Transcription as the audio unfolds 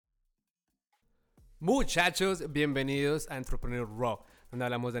Muchachos, bienvenidos a Entrepreneur Raw, donde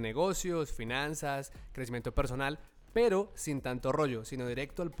hablamos de negocios, finanzas, crecimiento personal, pero sin tanto rollo, sino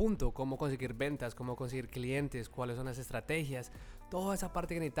directo al punto, cómo conseguir ventas, cómo conseguir clientes, cuáles son las estrategias, toda esa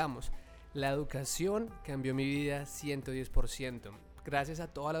parte que necesitamos. La educación cambió mi vida 110%. Gracias a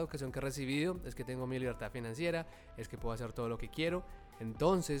toda la educación que he recibido, es que tengo mi libertad financiera, es que puedo hacer todo lo que quiero.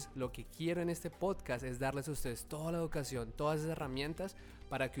 Entonces, lo que quiero en este podcast es darles a ustedes toda la educación, todas esas herramientas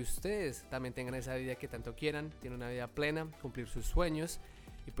para que ustedes también tengan esa vida que tanto quieran, tienen una vida plena, cumplir sus sueños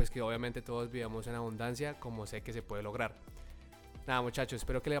y pues que obviamente todos vivamos en abundancia como sé que se puede lograr. Nada muchachos,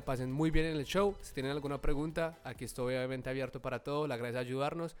 espero que la pasen muy bien en el show. Si tienen alguna pregunta, aquí estoy obviamente abierto para todo. La gracia es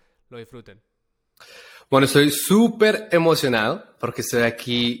ayudarnos, lo disfruten. Bueno, estoy súper emocionado porque estoy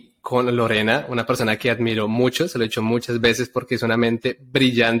aquí con Lorena, una persona que admiro mucho, se lo he dicho muchas veces porque es una mente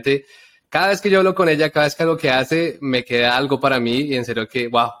brillante. Cada vez que yo hablo con ella, cada vez que algo que hace, me queda algo para mí y en serio que,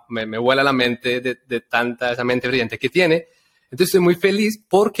 wow, me vuela la mente de tanta esa mente brillante que tiene. Entonces estoy muy feliz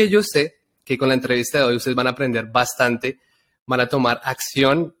porque yo sé que con la entrevista de hoy ustedes van a aprender bastante, van a tomar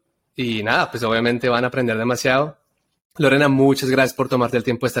acción y nada, pues obviamente van a aprender demasiado. Lorena, muchas gracias por tomarte el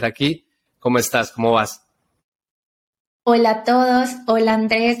tiempo de estar aquí. ¿Cómo estás? ¿Cómo vas? Hola a todos, hola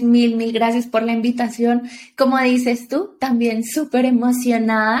Andrés, mil gracias por la invitación. Como dices tú, también súper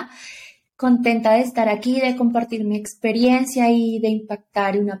emocionada, contenta de estar aquí, de compartir mi experiencia y de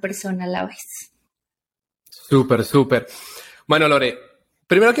impactar a una persona a la vez. Súper, súper. Bueno, Lore,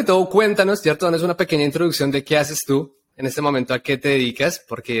 primero que todo, cuéntanos, ¿cierto? Danos una pequeña introducción de qué haces tú en este momento, a qué te dedicas,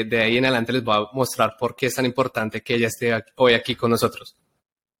 porque de ahí en adelante les voy a mostrar por qué es tan importante que ella esté hoy aquí con nosotros.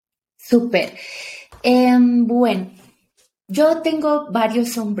 Súper. Bueno, yo tengo varios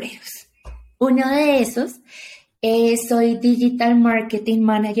sombreros. Uno de esos, soy Digital Marketing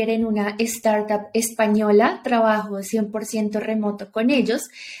Manager en una startup española, trabajo 100% remoto con ellos.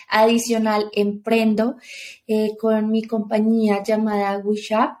 Adicional, emprendo con mi compañía llamada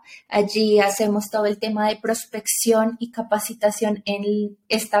WeShop. Allí hacemos todo el tema de prospección y capacitación en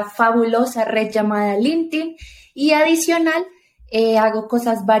esta fabulosa red llamada LinkedIn. Y adicional, hago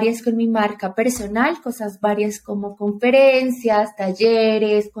cosas varias con mi marca personal, cosas varias como conferencias,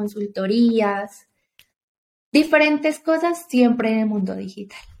 talleres, consultorías, diferentes cosas siempre en el mundo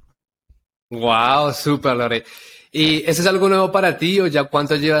digital. Wow, súper, Lore. ¿Y eso es algo nuevo para ti o ya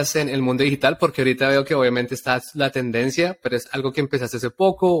cuánto llevas en el mundo digital? Porque ahorita veo que obviamente está la tendencia, pero ¿es algo que empezaste hace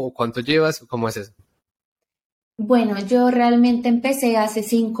poco o cuánto llevas? ¿Cómo es eso? Bueno, yo realmente empecé hace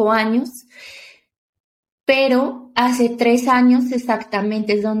 5 años, pero hace 3 años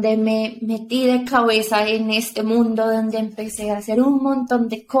exactamente es donde me metí de cabeza en este mundo, donde empecé a hacer un montón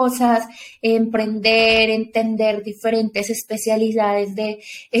de cosas, emprender, entender diferentes especialidades de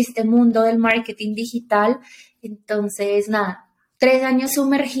este mundo del marketing digital. Entonces, nada, 3 años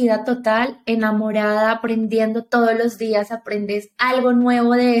sumergida total, enamorada, aprendiendo todos los días, aprendes algo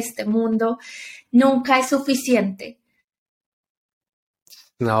nuevo de este mundo. Nunca es suficiente.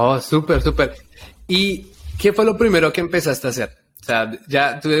 No, súper, súper. ¿Y qué fue lo primero que empezaste a hacer? O sea,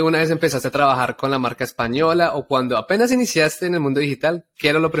 ¿ya tú de una vez empezaste a trabajar con la marca española o cuando apenas iniciaste en el mundo digital, qué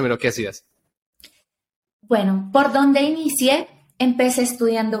era lo primero que hacías? Bueno, por donde inicié, empecé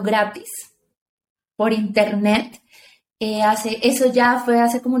estudiando gratis por internet. Eso ya fue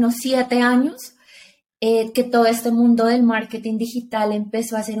hace como unos 7 años, que todo este mundo del marketing digital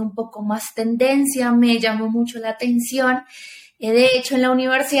empezó a ser un poco más tendencia, me llamó mucho la atención. De hecho, en la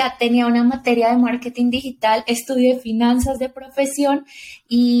universidad tenía una materia de marketing digital, estudié finanzas de profesión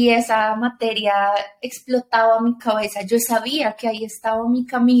y esa materia explotaba mi cabeza. Yo sabía que ahí estaba mi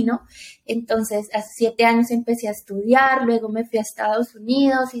camino, entonces hace 7 años empecé a estudiar, luego me fui a Estados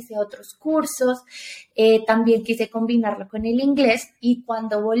Unidos, hice otros cursos, también quise combinarlo con el inglés y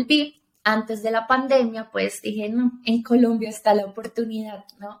cuando volví, antes de la pandemia, pues dije, no, en Colombia está la oportunidad,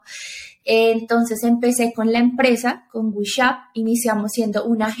 ¿no? Entonces empecé con la empresa, con WeShop, iniciamos siendo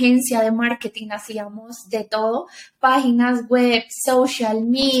una agencia de marketing, hacíamos de todo, páginas web, social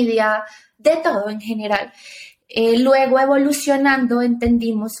media, de todo en general. Luego evolucionando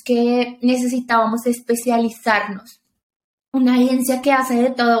entendimos que necesitábamos especializarnos. Una agencia que hace de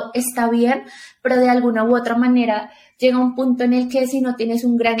todo está bien, pero de alguna u otra manera llega un punto en el que si no tienes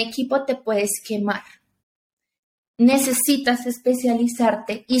un gran equipo te puedes quemar. Necesitas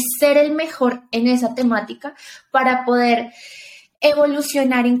especializarte y ser el mejor en esa temática para poder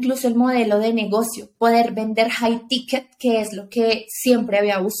evolucionar incluso el modelo de negocio, poder vender high ticket, que es lo que siempre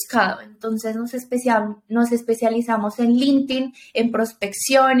había buscado. Entonces nos especializamos en LinkedIn, en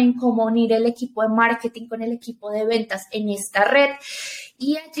prospección, en cómo unir el equipo de marketing con el equipo de ventas en esta red.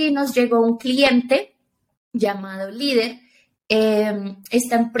 Y allí nos llegó un cliente llamado Líder,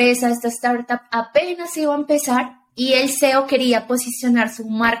 esta empresa, esta startup apenas iba a empezar y el CEO quería posicionar su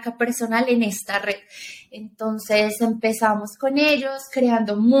marca personal en esta red. Entonces empezamos con ellos,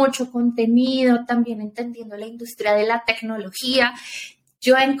 creando mucho contenido, también entendiendo la industria de la tecnología.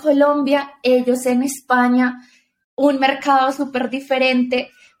 Yo en Colombia, ellos en España, un mercado súper diferente,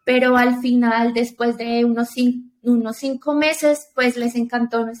 pero al final, después de unos 5 meses, pues les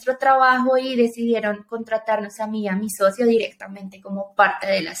encantó nuestro trabajo y decidieron contratarnos a mí y a mi socio directamente como parte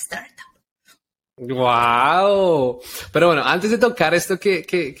de la startup. ¡Wow! Pero bueno, antes de tocar esto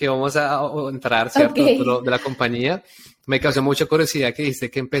que vamos a entrar, ¿cierto? Okay. De la compañía, me causó mucha curiosidad que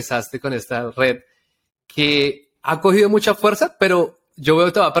dijiste que empezaste con esta red que ha cogido mucha fuerza, pero yo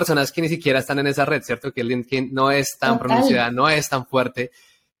veo todas personas que ni siquiera están en esa red, ¿cierto? Que LinkedIn no es tan pronunciada, no es tan fuerte.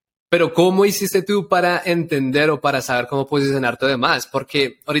 Pero ¿cómo hiciste tú para entender o para saber cómo posicionar todo demás?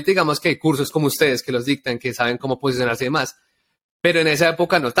 Porque ahorita digamos que hay cursos como ustedes que los dictan, que saben cómo posicionarse y demás, pero en esa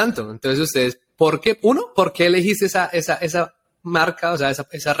época no tanto. Entonces ustedes, ¿por qué? Uno, ¿por qué elegiste esa marca, o sea,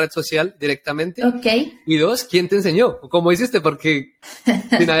 esa red social directamente? Okay. Y dos, ¿quién te enseñó? ¿Cómo hiciste? Porque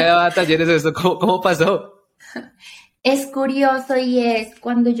si nadie daba talleres de esto, ¿cómo pasó? Es curioso y es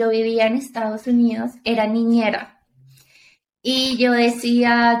cuando yo vivía en Estados Unidos, era niñera. Y yo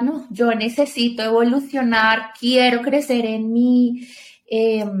decía, no, yo necesito evolucionar, quiero crecer en mi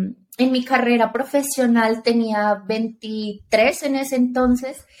carrera profesional. Tenía 23 en ese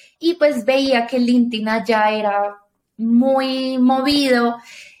entonces y pues veía que LinkedIn ya era muy movido,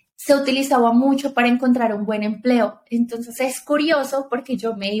 se utilizaba mucho para encontrar un buen empleo. Entonces es curioso porque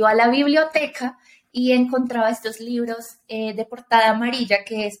yo me iba a la biblioteca y encontraba estos libros de portada amarilla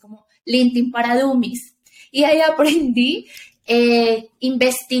que es como LinkedIn para Dummies. Y ahí aprendí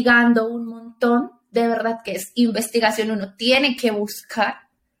investigando un montón, de verdad que es investigación, uno tiene que buscar,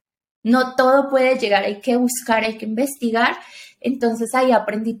 no todo puede llegar, hay que buscar, hay que investigar. Entonces ahí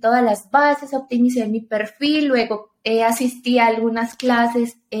aprendí todas las bases, optimicé mi perfil, luego asistí a algunas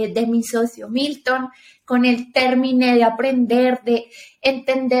clases de mi socio Milton, con él terminé de aprender, de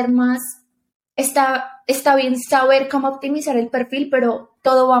entender más. Está bien saber cómo optimizar el perfil, pero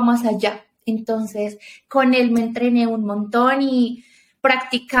todo va más allá. Entonces, con él me entrené un montón y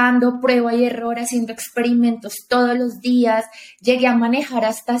practicando prueba y error, haciendo experimentos todos los días, llegué a manejar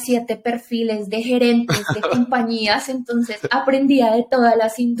hasta 7 perfiles de gerentes de compañías, entonces aprendía de todas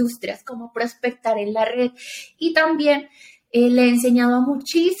las industrias, cómo prospectar en la red y también le he enseñado a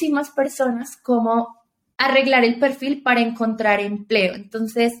muchísimas personas cómo arreglar el perfil para encontrar empleo.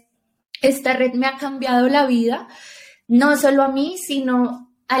 Entonces, esta red me ha cambiado la vida, no solo a mí, sino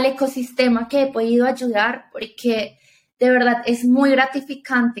al ecosistema que he podido ayudar, porque de verdad es muy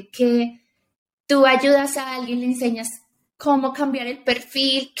gratificante que tú ayudas a alguien, le enseñas cómo cambiar el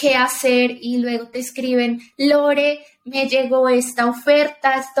perfil, qué hacer y luego te escriben, Lore, me llegó esta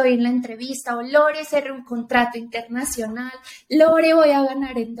oferta, estoy en la entrevista, o Lore, cerré un contrato internacional, Lore, voy a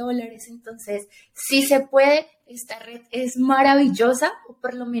ganar en dólares. Entonces, sí se puede, esta red es maravillosa, o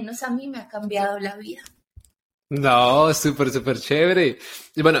por lo menos a mí me ha cambiado la vida. No, súper chévere.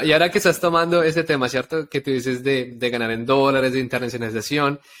 Y bueno, y ahora que estás tomando ese tema, ¿cierto? Que tú dices de ganar en dólares, de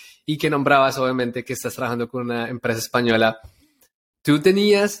internacionalización, y que nombrabas obviamente que estás trabajando con una empresa española. ¿Tú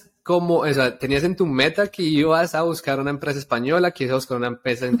tenías o sea, tenías en tu meta que ibas a buscar una empresa española, que ibas a buscar una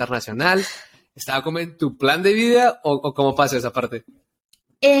empresa internacional? ¿Estaba como en tu plan de vida o cómo pasó esa parte?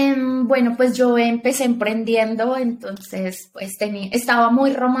 Bueno, pues yo empecé emprendiendo, entonces pues estaba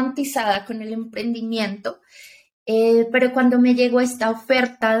muy romantizada con el emprendimiento. Pero cuando me llegó esta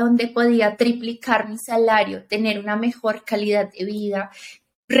oferta donde podía triplicar mi salario, tener una mejor calidad de vida,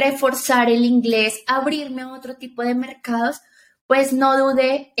 reforzar el inglés, abrirme a otro tipo de mercados, pues no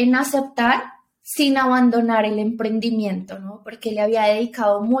dudé en aceptar sin abandonar el emprendimiento, ¿no? Porque le había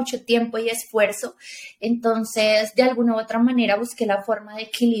dedicado mucho tiempo y esfuerzo. Entonces, de alguna u otra manera busqué la forma de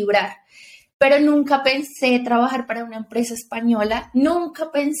equilibrar. Pero nunca pensé trabajar para una empresa española,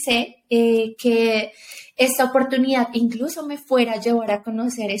 nunca pensé que esta oportunidad incluso me fuera a llevar a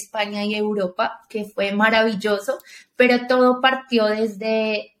conocer España y Europa, que fue maravilloso, pero todo partió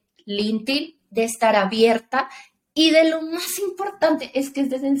desde LinkedIn, de estar abierta y de lo más importante, es que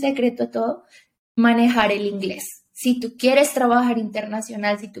este es el secreto de todo, manejar el inglés. Si tú quieres trabajar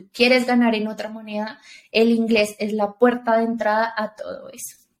internacional, si tú quieres ganar en otra moneda, el inglés es la puerta de entrada a todo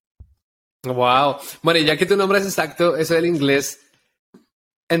eso. Wow. Bueno, y ya que tu nombre es exacto, eso del inglés,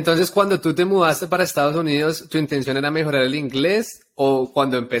 entonces cuando tú te mudaste para Estados Unidos, ¿tu intención era mejorar el inglés? ¿O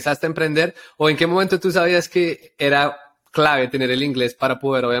cuando empezaste a emprender? ¿O en qué momento tú sabías que era clave tener el inglés para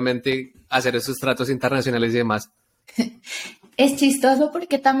poder, obviamente, hacer esos tratos internacionales y demás? Es chistoso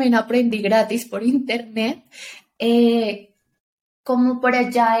porque también aprendí gratis por internet. como por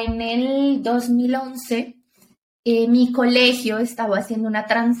allá en el 2011, mi colegio estaba haciendo una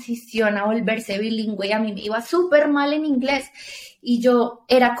transición a volverse bilingüe y a mí me iba súper mal en inglés y yo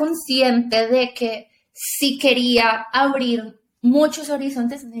era consciente de que si quería abrir muchos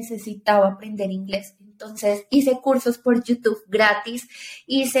horizontes necesitaba aprender inglés. Entonces hice cursos por YouTube gratis,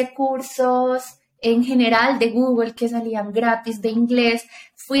 hice cursos en general de Google que salían gratis de inglés,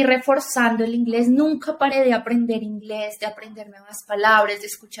 fui reforzando el inglés, nunca paré de aprender inglés, de aprender nuevas palabras, de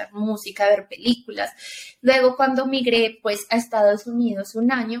escuchar música, de ver películas. Luego cuando migré pues a Estados Unidos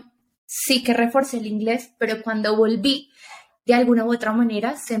un año, sí que reforcé el inglés, pero cuando volví, de alguna u otra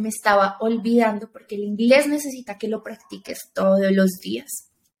manera se me estaba olvidando porque el inglés necesita que lo practiques todos los días.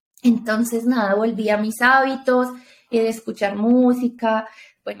 Entonces, nada, volví a mis hábitos de escuchar música,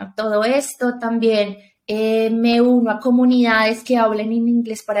 bueno, todo esto también me uno a comunidades que hablen en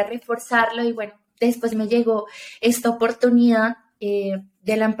inglés para reforzarlo y bueno, después me llegó esta oportunidad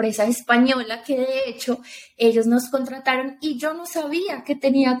de la empresa española que de hecho ellos nos contrataron y yo no sabía que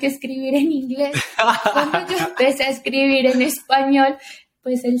tenía que escribir en inglés. Cuando yo empecé a escribir en español,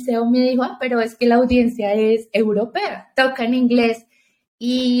 pues el CEO me dijo, pero es que la audiencia es europea, toca en inglés.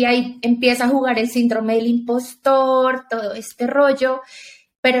 Y ahí empieza a jugar el síndrome del impostor, todo este rollo,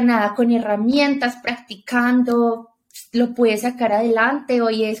 pero nada, con herramientas, practicando, lo pude sacar adelante.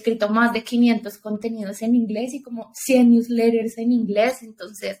 Hoy he escrito más de 500 contenidos en inglés y como 100 newsletters en inglés,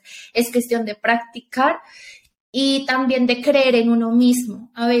 entonces es cuestión de practicar y también de creer en uno mismo.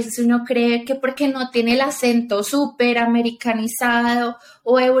 A veces uno cree que porque no tiene el acento súper americanizado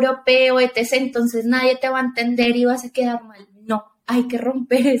o europeo, etc., entonces nadie te va a entender y vas a quedar mal. No, hay que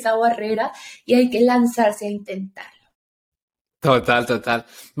romper esa barrera y hay que lanzarse a intentarlo. Total, total.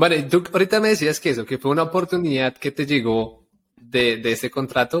 Bueno, y tú ahorita me decías que eso, que fue una oportunidad que te llegó de ese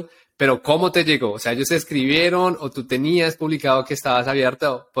contrato, pero ¿cómo te llegó? O sea, ¿ellos te escribieron o tú tenías publicado que estabas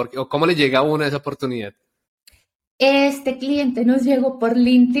abierto? ¿O cómo le llega a uno esa oportunidad? Este cliente nos llegó por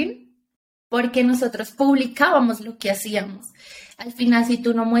LinkedIn porque nosotros publicábamos lo que hacíamos. Al final, si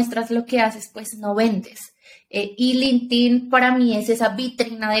tú no muestras lo que haces, pues no vendes. Y LinkedIn para mí es esa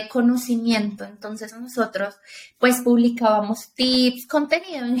vitrina de conocimiento. Entonces nosotros pues publicábamos tips,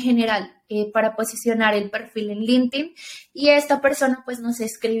 contenido en general para posicionar el perfil en LinkedIn y esta persona pues nos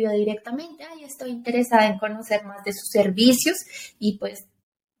escribió directamente, ay, estoy interesada en conocer más de sus servicios y pues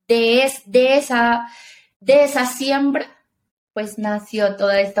de esa siembra pues nació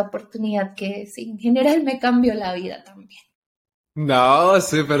toda esta oportunidad que sí, en general me cambió la vida también. No,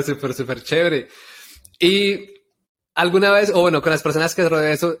 súper, súper, súper chévere. ¿Y alguna vez, o bueno, con las personas que te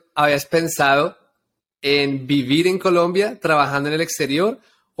rodean eso, habías pensado en vivir en Colombia trabajando en el exterior?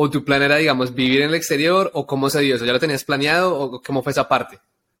 ¿O tu plan era, digamos, vivir en el exterior? ¿O cómo se dio eso? ¿Ya lo tenías planeado o cómo fue esa parte?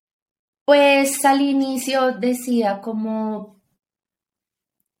 Pues al inicio decía como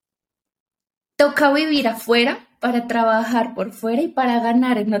toca vivir afuera para trabajar por fuera y para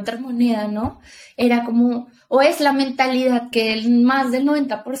ganar en otra moneda, ¿no? Era como, o es la mentalidad que más del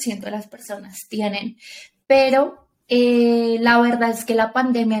 90% de las personas tienen, pero la verdad es que la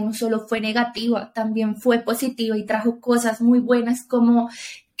pandemia no solo fue negativa, también fue positiva y trajo cosas muy buenas como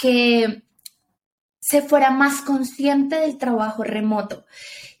que se fuera más consciente del trabajo remoto.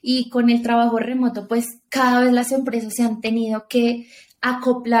 Y con el trabajo remoto, pues cada vez las empresas se han tenido que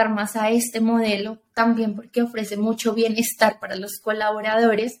acoplar más a este modelo, también porque ofrece mucho bienestar para los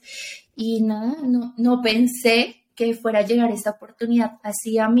colaboradores. Y nada, no pensé que fuera a llegar esta oportunidad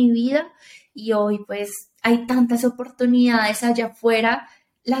así a mi vida y hoy pues hay tantas oportunidades allá afuera.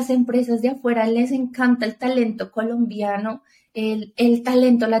 Las empresas de afuera les encanta el talento colombiano, el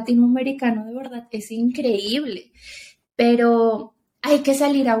talento latinoamericano de verdad es increíble, pero hay que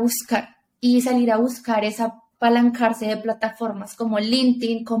salir a buscar y salir a buscar es apalancarse de plataformas como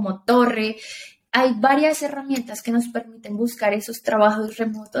LinkedIn, como Torre. Hay varias herramientas que nos permiten buscar esos trabajos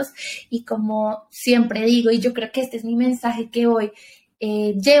remotos y como siempre digo, y yo creo que este es mi mensaje que voy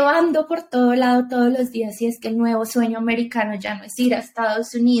llevando por todo lado todos los días, y es que el nuevo sueño americano ya no es ir a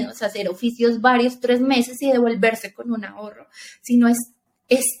Estados Unidos, hacer oficios varios 3 meses y devolverse con un ahorro, sino es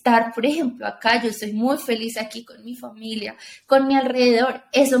estar, por ejemplo, acá. Yo soy muy feliz aquí con mi familia, con mi alrededor.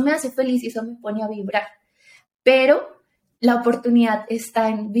 Eso me hace feliz y eso me pone a vibrar. Pero la oportunidad está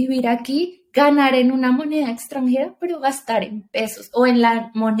en vivir aquí, ganar en una moneda extranjera, pero gastar en pesos o en la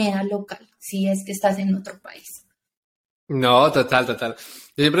moneda local, si es que estás en otro país. No, total, total.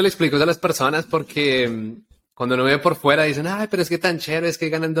 Yo siempre le explico eso a las personas porque cuando uno ve por fuera dicen, ay, pero es que tan chévere, es que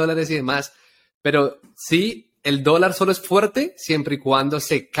ganan dólares y demás. Pero sí, el dólar solo es fuerte siempre y cuando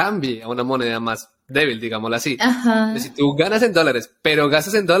se cambie a una moneda más débil, digámoslo así. Ajá. Si tú ganas en dólares, pero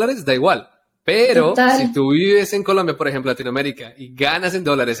gastas en dólares, da igual. Pero si Total. tú vives en Colombia, por ejemplo, Latinoamérica, y ganas en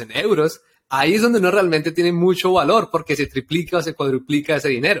dólares, en euros, ahí es donde uno realmente tiene mucho valor porque se triplica o se cuadruplica ese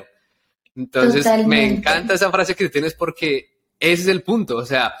dinero. Entonces, me Totalmente. encanta esa frase que tienes porque ese es el punto. O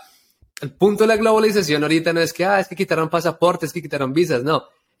sea, el punto de la globalización ahorita no es que, es que quitaron pasaportes, es que quitaron visas. No,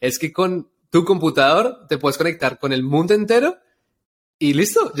 es que con tu computador te puedes conectar con el mundo entero y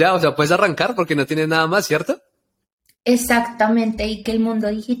listo, ya, o sea, puedes arrancar porque no tienes nada más, ¿cierto? Exactamente, y que el mundo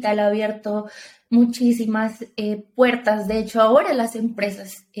digital ha abierto muchísimas puertas. De hecho, ahora las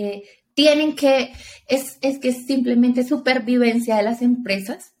empresas tienen que, es que es simplemente supervivencia de las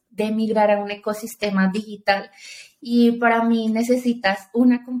empresas de migrar a un ecosistema digital. Y para mí necesitas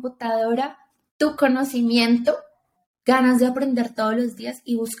una computadora, tu conocimiento, ganas de aprender todos los días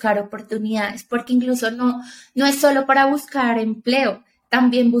y buscar oportunidades, porque incluso no es solo para buscar empleo,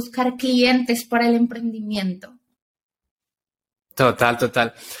 también buscar clientes para el emprendimiento. Total,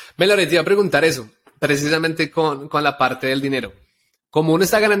 total. Me lo te iba a preguntar eso, precisamente con la parte del dinero. Como uno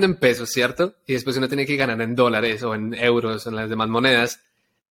está ganando en pesos, ¿cierto? Y después uno tiene que ganar en dólares o en euros o en las demás monedas.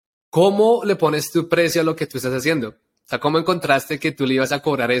 ¿Cómo le pones tu precio a lo que tú estás haciendo? O sea, ¿cómo encontraste que tú le ibas a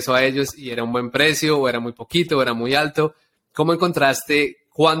cobrar eso a ellos y era un buen precio o era muy poquito o era muy alto? ¿Cómo encontraste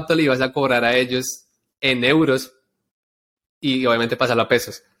cuánto le ibas a cobrar a ellos en euros y obviamente pasarlo a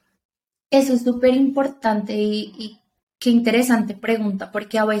pesos? Eso es súper importante y qué interesante pregunta,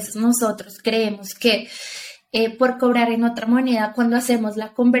 porque a veces nosotros creemos que por cobrar en otra moneda, cuando hacemos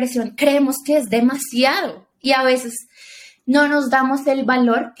la conversión, creemos que es demasiado y a veces no nos damos el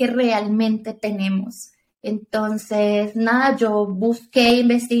valor que realmente tenemos. Entonces, nada, yo busqué,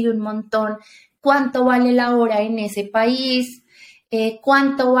 investigué un montón cuánto vale la hora en ese país,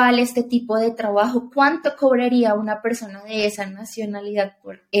 cuánto vale este tipo de trabajo, cuánto cobraría una persona de esa nacionalidad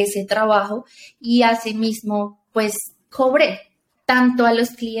por ese trabajo y asimismo, pues cobré tanto a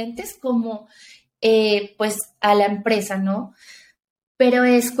los clientes como pues a la empresa, ¿no? Pero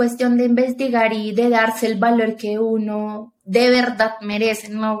es cuestión de investigar y de darse el valor que uno de verdad merece,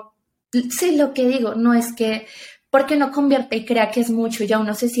 no sé lo que digo, no es que porque uno convierte y crea que es mucho, ya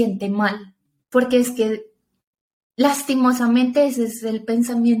uno se siente mal, porque es que lastimosamente ese es el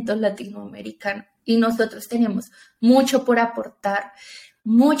pensamiento latinoamericano y nosotros tenemos mucho por aportar,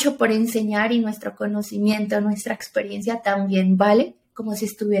 mucho por enseñar y nuestro conocimiento, nuestra experiencia también vale como si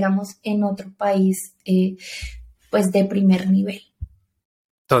estuviéramos en otro país pues de primer nivel.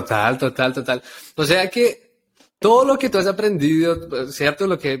 Total, total, total. O sea que todo lo que tú has aprendido, cierto,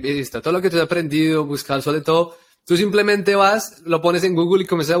 lo que he visto, todo lo que tú has aprendido, buscar sobre todo, tú simplemente vas, lo pones en Google y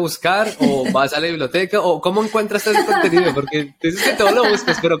comienzas a buscar, o vas a la biblioteca, o cómo encuentras ese contenido, porque dices que todo lo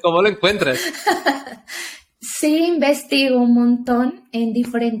buscas, pero ¿cómo lo encuentras? Sí, investigo un montón en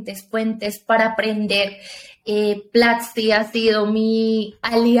diferentes fuentes para aprender. Platzi ha sido mi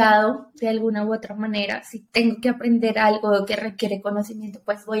aliado de alguna u otra manera. Si tengo que aprender algo que requiere conocimiento,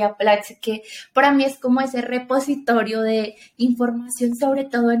 pues voy a Platzi, que para mí es como ese repositorio de información, sobre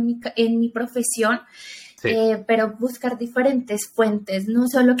todo en mi profesión, Sí. pero buscar diferentes fuentes, no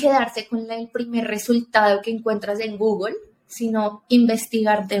solo quedarse con el primer resultado que encuentras en Google, sino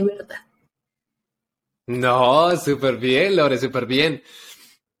investigar de verdad. No, súper bien, Lore, súper bien.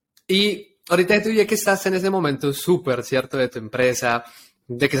 Y ahorita tú ya que estás en ese momento súper, ¿cierto? De tu empresa,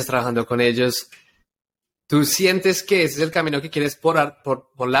 de que estás trabajando con ellos, ¿tú sientes que ese es el camino que quieres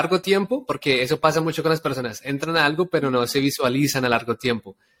por largo tiempo? Porque eso pasa mucho con las personas. Entran a algo, pero no se visualizan a largo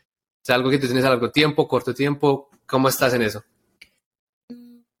tiempo. O sea, algo que tú tienes a largo tiempo, corto tiempo. ¿Cómo estás en eso?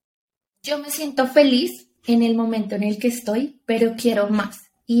 Yo me siento feliz en el momento en el que estoy, pero quiero más.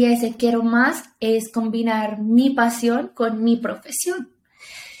 Y ese quiero más es combinar mi pasión con mi profesión.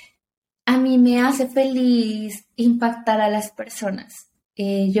 A mí me hace feliz impactar a las personas.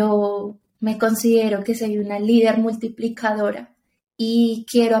 Yo me considero que soy una líder multiplicadora y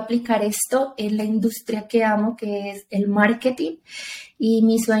quiero aplicar esto en la industria que amo, que es el marketing. Y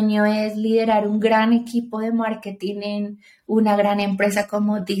mi sueño es liderar un gran equipo de marketing en una gran empresa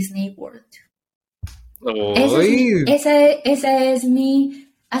como Disney World. Uy, Esa es mi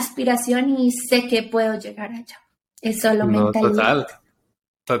aspiración y sé que puedo llegar allá. Es solo no, mentalidad. total.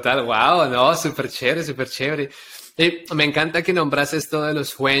 Total, wow, no, súper chévere, súper chévere. Me encanta que nombras esto de los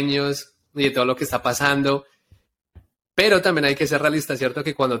sueños y de todo lo que está pasando, pero también hay que ser realista, ¿cierto?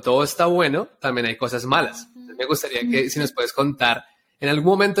 Que cuando todo está bueno, también hay cosas malas. Entonces, me gustaría que si nos puedes contar en algún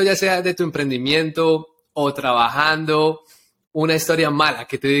momento, ya sea de tu emprendimiento o trabajando, una historia mala,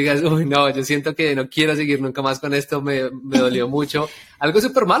 que tú digas, uy, no, yo siento que no quiero seguir nunca más con esto, me dolió mucho. Algo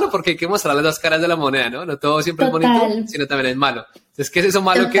súper malo porque hay que mostrar las dos caras de la moneda, ¿no? No todo siempre es bonito, Total, sino también es malo. Entonces, ¿qué es eso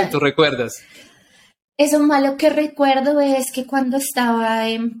malo que total. tú recuerdas? Eso malo que recuerdo es que cuando estaba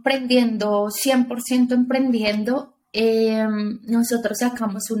emprendiendo, 100% emprendiendo, nosotros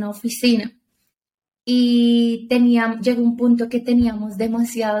sacamos una oficina y llegó un punto que teníamos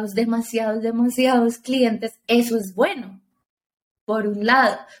demasiados clientes. Eso es bueno, por un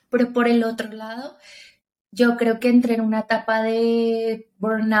lado, pero por el otro lado, yo creo que entré en una etapa de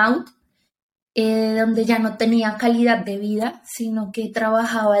burnout, donde ya no tenía calidad de vida, sino que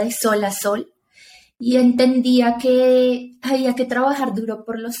trabajaba de sol a sol y entendía que había que trabajar duro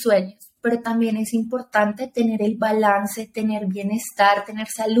por los sueños, pero también es importante tener el balance, tener bienestar, tener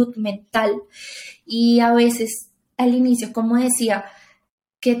salud mental. Y a veces al inicio, como decía,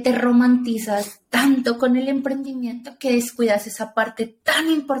 que te romantizas tanto con el emprendimiento que descuidas esa parte tan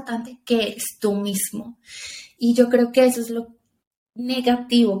importante que es tú mismo. Y yo creo que eso es lo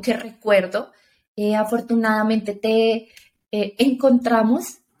negativo que recuerdo. Afortunadamente te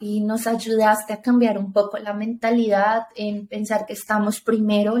encontramos y nos ayudaste a cambiar un poco la mentalidad en pensar que estamos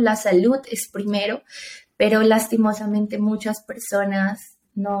primero, la salud es primero, pero lastimosamente muchas personas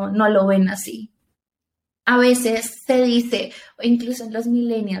no lo ven así. A veces se dice, o incluso en los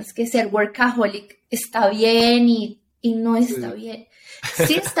millennials, que ser workaholic está bien y no está bien.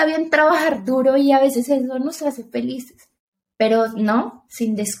 Sí está bien trabajar duro y a veces eso nos hace felices, pero no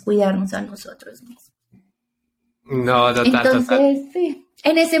sin descuidarnos a nosotros mismos. No, total, Entonces, total. sí,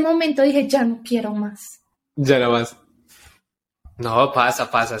 en ese momento dije, ya no quiero más. Ya no más. No,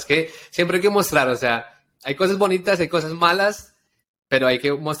 pasa. Es que siempre hay que mostrar, o sea, hay cosas bonitas, hay cosas malas, pero hay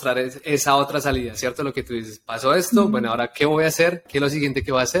que mostrar esa otra salida, ¿cierto? Lo que tú dices, pasó esto, bueno, ahora ¿qué voy a hacer? ¿Qué es lo siguiente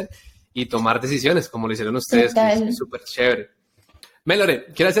que voy a hacer? Y tomar decisiones, como lo hicieron ustedes, que es Total. súper chévere. Melore,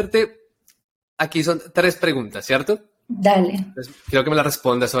 quiero hacerte, aquí son 3 preguntas, ¿cierto? Dale. Entonces, quiero que me las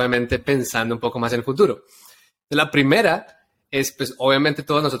respondas, obviamente, pensando un poco más en el futuro. La primera es, pues, obviamente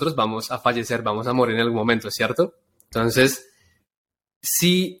todos nosotros vamos a fallecer, vamos a morir en algún momento, ¿cierto? Entonces,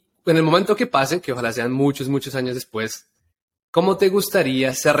 si en el momento que pase, que ojalá sean muchos años después, ¿cómo te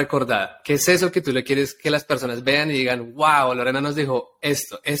gustaría ser recordada? ¿Qué es eso que tú le quieres que las personas vean y digan, wow, Lorena nos dijo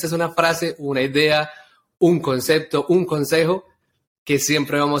esto? Esta es una frase, una idea, un concepto, un consejo que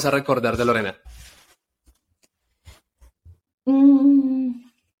siempre vamos a recordar de Lorena.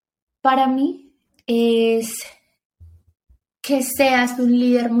 Para mí es que seas un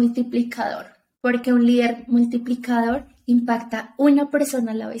líder multiplicador, porque un líder multiplicador impacta una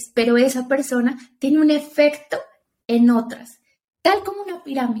persona a la vez, pero esa persona tiene un efecto en otras, tal como una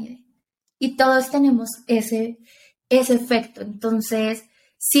pirámide. Y todos tenemos ese efecto. Entonces,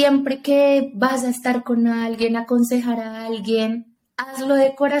 siempre que vas a estar con alguien, aconsejar a alguien, hazlo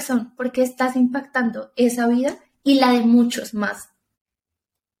de corazón, porque estás impactando esa vida y la de muchos más.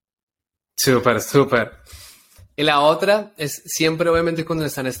 Súper. Y la otra es siempre, obviamente, cuando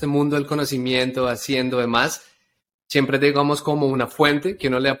está en este mundo del conocimiento, haciendo demás, siempre digamos como una fuente que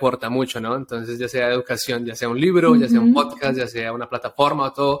uno le aporta mucho, ¿no? Entonces, ya sea educación, ya sea un libro, ya sea un podcast, ya sea una plataforma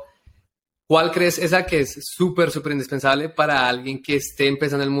o todo. ¿Cuál crees esa que es súper indispensable para alguien que esté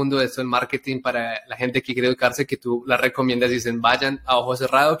empezando el mundo de esto, el marketing, para la gente que quiere educarse, que tú la recomiendas y dicen, vayan a ojo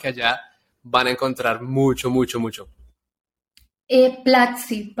cerrado, que allá van a encontrar mucho?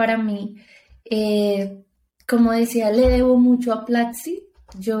 Platzi, para mí, como decía, le debo mucho a Platzi.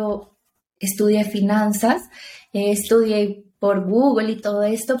 Yo estudié finanzas, estudié por Google y todo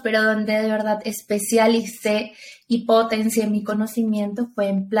esto, pero donde de verdad especialicé y potencié mi conocimiento fue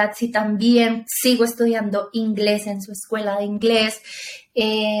en Platzi. También sigo estudiando inglés en su escuela de inglés.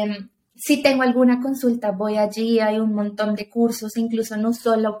 Si tengo alguna consulta, voy allí, hay un montón de cursos, incluso no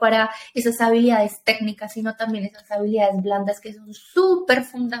solo para esas habilidades técnicas, sino también esas habilidades blandas que son súper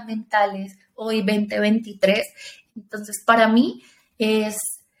fundamentales hoy 2023. Entonces, para mí es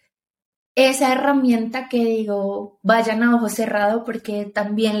esa herramienta que digo, vayan a ojo cerrado porque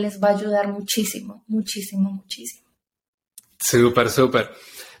también les va a ayudar muchísimo. Súper.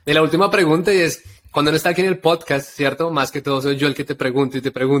 Y la última pregunta es, cuando no está aquí en el podcast, ¿cierto? Más que todo soy yo el que te pregunto y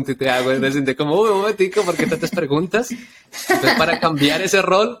te hago, me siento como, un momentico, ¿por qué tantas preguntas? Entonces, para cambiar ese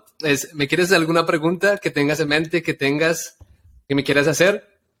rol, ¿me quieres hacer alguna pregunta que tengas en mente, que me quieras hacer?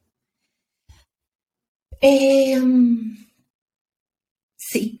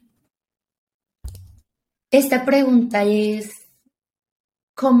 Sí. Esta pregunta es,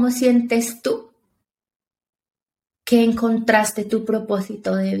 ¿cómo sientes tú que encontraste tu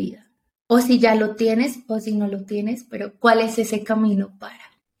propósito de vida? O si ya lo tienes o si no lo tienes, pero ¿cuál es ese camino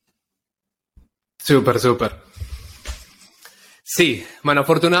para? Súper. Sí, bueno,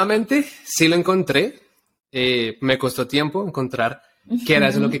 afortunadamente sí lo encontré. Me costó tiempo encontrar qué era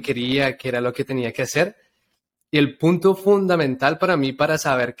eso lo que quería, qué era lo que tenía que hacer. Y el punto fundamental para mí, para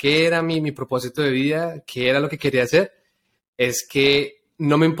saber qué era mi propósito de vida, qué era lo que quería hacer, es que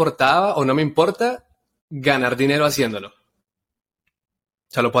no me importaba o no me importa ganar dinero haciéndolo. O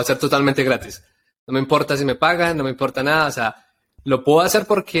sea, lo puedo hacer totalmente gratis. No me importa si me pagan, no me importa nada. O sea, lo puedo hacer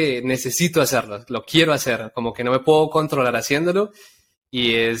porque necesito hacerlo, lo quiero hacer. Como que no me puedo controlar haciéndolo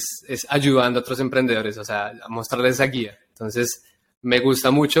y es ayudando a otros emprendedores, o sea, a mostrarles esa guía. Entonces, me gusta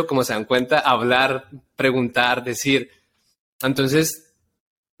mucho, como se dan cuenta, hablar, preguntar, decir. Entonces,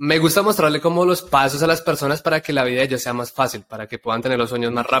 me gusta mostrarle como los pasos a las personas para que la vida de ellos sea más fácil, para que puedan tener los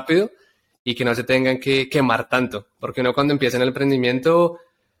sueños más rápido y que no se tengan que quemar tanto. Porque uno cuando empieza en el emprendimiento,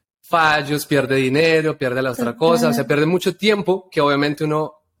 fallos, pierde dinero, pierde la otra cosa, o sea, pierde mucho tiempo que obviamente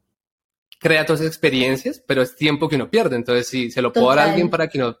uno crea todas esas experiencias, pero es tiempo que uno pierde. Entonces, si se lo puedo dar a alguien para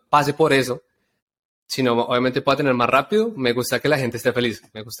que no pase por eso, sino obviamente pueda tener más rápido, me gusta que la gente esté feliz,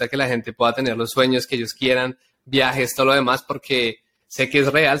 me gusta que la gente pueda tener los sueños que ellos quieran, viajes, todo lo demás, porque sé que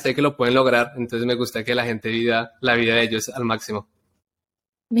es real, sé que lo pueden lograr, entonces me gusta que la gente viva la vida de ellos al máximo.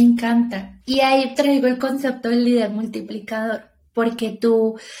 Me encanta. Y ahí traigo el concepto del líder multiplicador, porque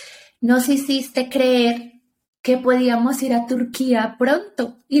tú nos hiciste creer que podíamos ir a Turquía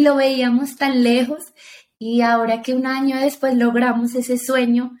pronto y lo veíamos tan lejos y ahora que un año después logramos ese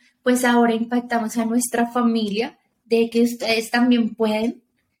sueño, pues ahora impactamos a nuestra familia de que ustedes también pueden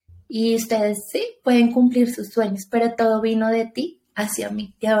y ustedes sí pueden cumplir sus sueños, pero todo vino de ti hacia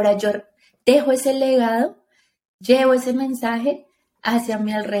mí y ahora yo dejo ese legado, llevo ese mensaje hacia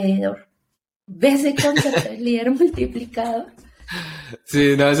mi alrededor. ¿Ves el concepto del líder multiplicador?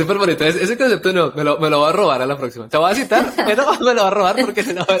 Sí, no, es súper bonito. Ese concepto no, me lo voy a robar a la próxima. Te voy a citar, pero me lo voy a robar porque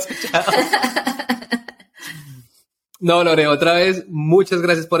no lo he escuchado. No, Lore, otra vez, muchas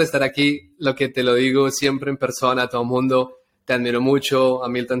gracias por estar aquí. Lo que te lo digo siempre en persona, a todo el mundo. Te admiro mucho, a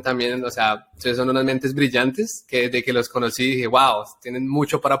Milton también. O sea, ustedes son unas mentes brillantes que desde que los conocí dije, wow, tienen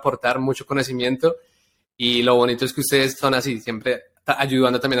mucho para aportar, mucho conocimiento. Y lo bonito es que ustedes son así, siempre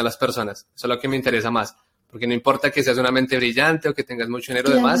ayudando también a las personas. Eso es lo que me interesa más. Porque no importa que seas una mente brillante o que tengas mucho dinero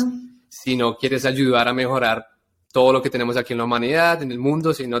demás, si no quieres ayudar a mejorar todo lo que tenemos aquí en la humanidad, en el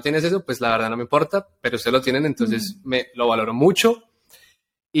mundo, si no tienes eso, pues la verdad no me importa, pero ustedes lo tienen, entonces me lo valoro mucho.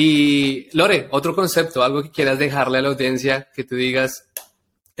 Y Lore, otro concepto, algo que quieras dejarle a la audiencia, que tú digas,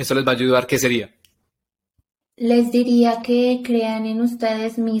 eso les va a ayudar, ¿qué sería? Les diría que crean en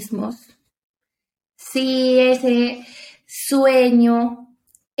ustedes mismos. Si ese sueño,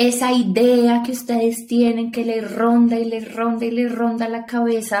 esa idea que ustedes tienen que les ronda y les ronda y les ronda la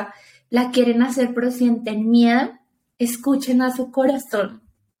cabeza, la quieren hacer pero sienten miedo, escuchen a su corazón,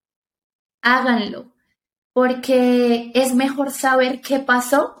 háganlo, porque es mejor saber qué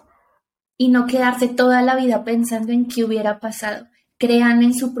pasó y no quedarse toda la vida pensando en qué hubiera pasado. Crean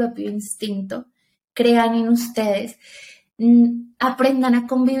en su propio instinto, crean en ustedes, aprendan a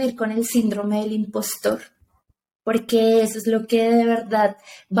convivir con el síndrome del impostor, porque eso es lo que de verdad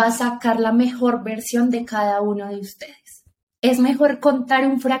va a sacar la mejor versión de cada uno de ustedes. Es mejor contar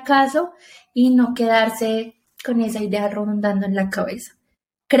un fracaso y no quedarse con esa idea rondando en la cabeza.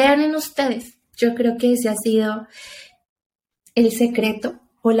 Crean en ustedes. Yo creo que ese ha sido el secreto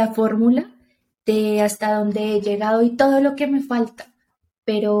o la fórmula de hasta donde he llegado y todo lo que me falta,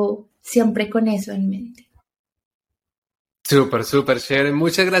 pero siempre con eso en mente. Súper, súper chévere.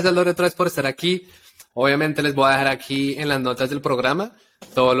 Muchas gracias, Lore, otra vez por estar aquí. Obviamente les voy a dejar aquí en las notas del programa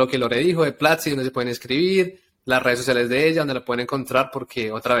todo lo que Lore dijo de Platzi, donde se pueden escribir, las redes sociales de ella, donde la pueden encontrar,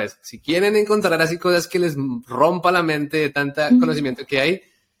 porque otra vez, si quieren encontrar así cosas que les rompa la mente de tanta conocimiento que hay,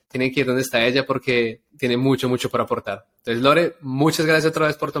 tienen que ir donde está ella porque tiene mucho, mucho para aportar. Entonces, Lore, muchas gracias otra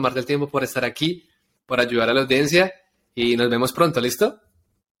vez por tomarte el tiempo, por estar aquí, por ayudar a la audiencia y nos vemos pronto, ¿listo?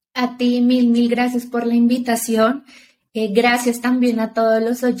 A ti, mil gracias por la invitación. Gracias también a todos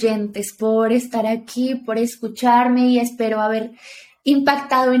los oyentes por estar aquí, por escucharme y espero haber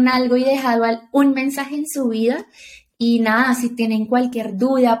impactado en algo y dejado un mensaje en su vida. Y nada, si tienen cualquier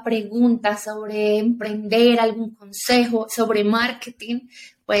duda, pregunta sobre emprender, algún consejo sobre marketing,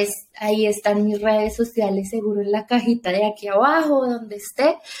 pues ahí están mis redes sociales, seguro en la cajita de aquí abajo, donde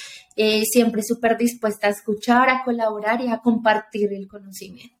esté. Siempre súper dispuesta a escuchar, a colaborar y a compartir el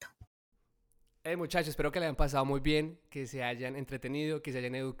conocimiento. Muchachos, espero que le hayan pasado muy bien, que se hayan entretenido, que se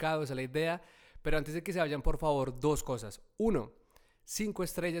hayan educado, esa es la idea. Pero antes de que se vayan, por favor, 2 cosas. 1, 5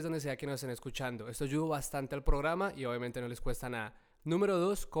 estrellas donde sea que nos estén escuchando. Esto ayuda bastante al programa y obviamente no les cuesta nada. Número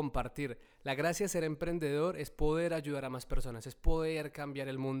 2, compartir. La gracia de ser emprendedor es poder ayudar a más personas, es poder cambiar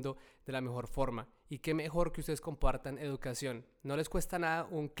el mundo de la mejor forma. Y qué mejor que ustedes compartan educación. No les cuesta nada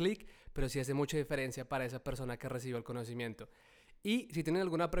un clic, pero sí hace mucha diferencia para esa persona que recibe el conocimiento. Y si tienen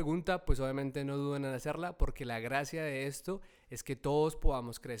alguna pregunta, pues obviamente no duden en hacerla, porque la gracia de esto es que todos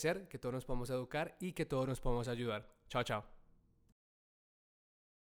podamos crecer, que todos nos podamos educar y que todos nos podamos ayudar. Chao, chao.